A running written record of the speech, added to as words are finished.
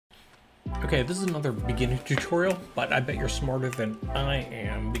Okay, this is another beginner tutorial, but I bet you're smarter than I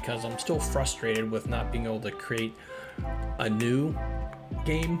am because I'm still frustrated with not being able to create a new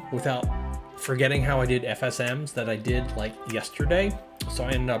game without forgetting how I did FSMs that I did like yesterday. So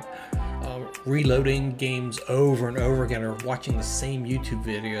I ended up reloading games over and over again, or watching the same YouTube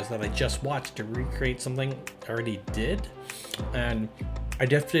videos that I just watched to recreate something I already did. And I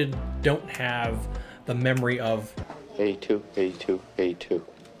definitely don't have the memory of A2, A2, A2.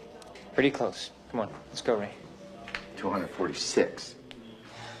 Pretty close. Come on, let's go, Ray. 246.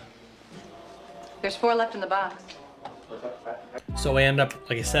 There's 4 left in the box. So I end up,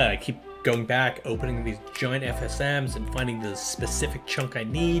 like I said, I keep going back, opening these giant FSMs and finding the specific chunk I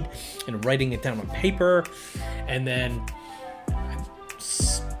need and writing it down on paper, and then I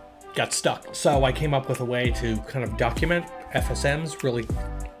got stuck. So I came up with a way to kind of document FSMs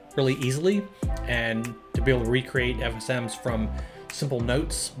really easily, and to be able to recreate FSMs from simple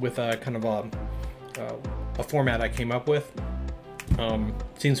notes with a kind of a format I came up with.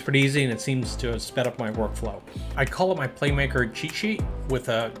 Seems pretty easy, and it seems to have sped up my workflow. I call it my Playmaker cheat sheet with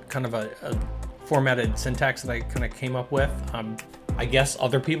a kind of a formatted syntax that I kind of came up with. I guess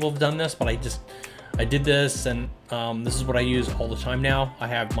other people have done this, but I did this, and this is what I use all the time now. I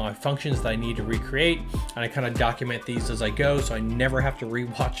have my functions that I need to recreate, and I kind of document these as I go, so I never have to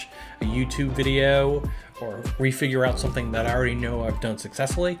rewatch a YouTube video or refigure out something that I already know I've done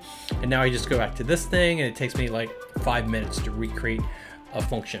successfully. And now I just go back to this thing, and it takes me like 5 minutes to recreate a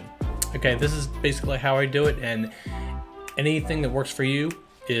function. Okay, this is basically how I do it, and anything that works for you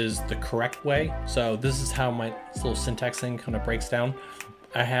is the correct way. So this is how my little syntax thing kind of breaks down.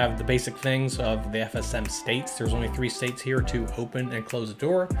 I have the basic things of the FSM states. There's only 3 states here: to open and close a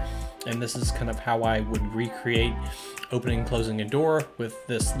door. And this is kind of how I would recreate opening and closing a door with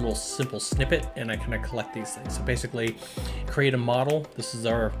this little simple snippet, and I kind of collect these things. So basically create a model. This is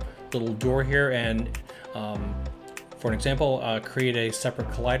our little door here, and for an example, create a separate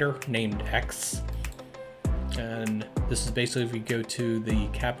collider named X. And this is basically, if you go to the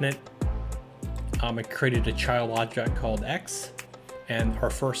cabinet, I created a child object called X, and our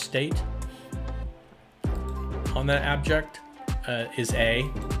first state on that object is A.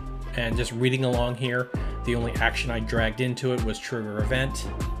 And just reading along here, the only action I dragged into it was trigger event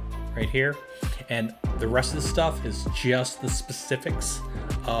right here. And the rest of the stuff is just the specifics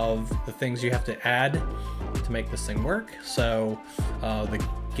of the things you have to add to make this thing work. So the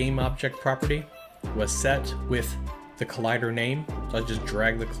game object property was set with the collider name, so I just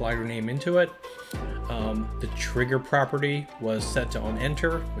drag the collider name into it. The trigger property was set to on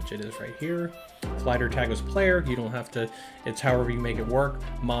enter, which it is right here. Collider tag was player. You don't have to, it's however you make it work.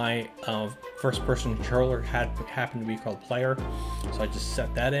 My first person controller happened to be called player, so I just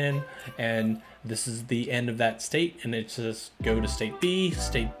set that in, and this is the end of that state, and it says go to state B.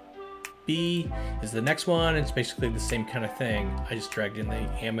 State B is the next one. It's basically the same kind of thing. I just dragged in the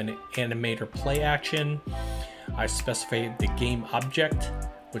animator play action. I specified the game object,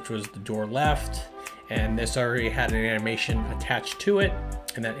 which was the door left, and this already had an animation attached to it,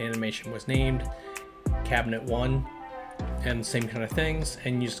 and that animation was named cabinet 1, and same kind of things.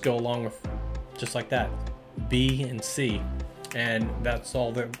 And you just go along with just like that, B and C, and that's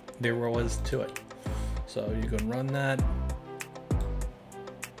all there was to it. So you go and run that,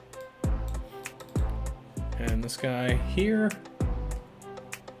 and this guy here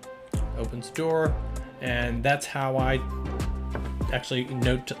opens the door, and that's how I actually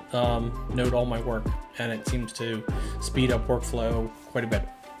note all my work, and it seems to speed up workflow quite a bit.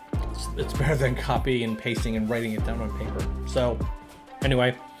 It's better than copying and pasting and writing it down on paper. So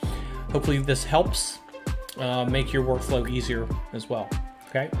anyway, hopefully this helps make your workflow easier as well.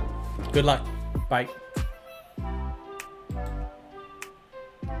 Okay, good luck. Bye.